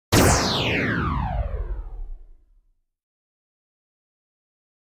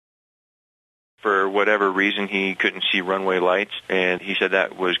For whatever reason, he couldn't see runway lights, and he said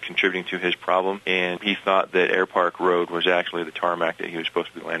that was contributing to his problem, and he thought that Air Park Road was actually the tarmac that he was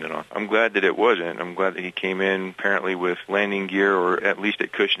supposed to be landing on. I'm glad that it wasn't. I'm glad that he came in apparently with landing gear, or at least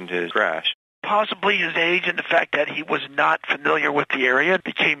it cushioned his crash. Possibly his age and the fact that he was not familiar with the area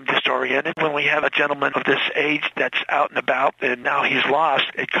became disoriented. When we have a gentleman of this age that's out and about and now he's lost,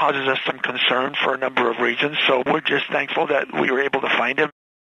 it causes us some concern for a number of reasons. So we're just thankful that we were able to find him.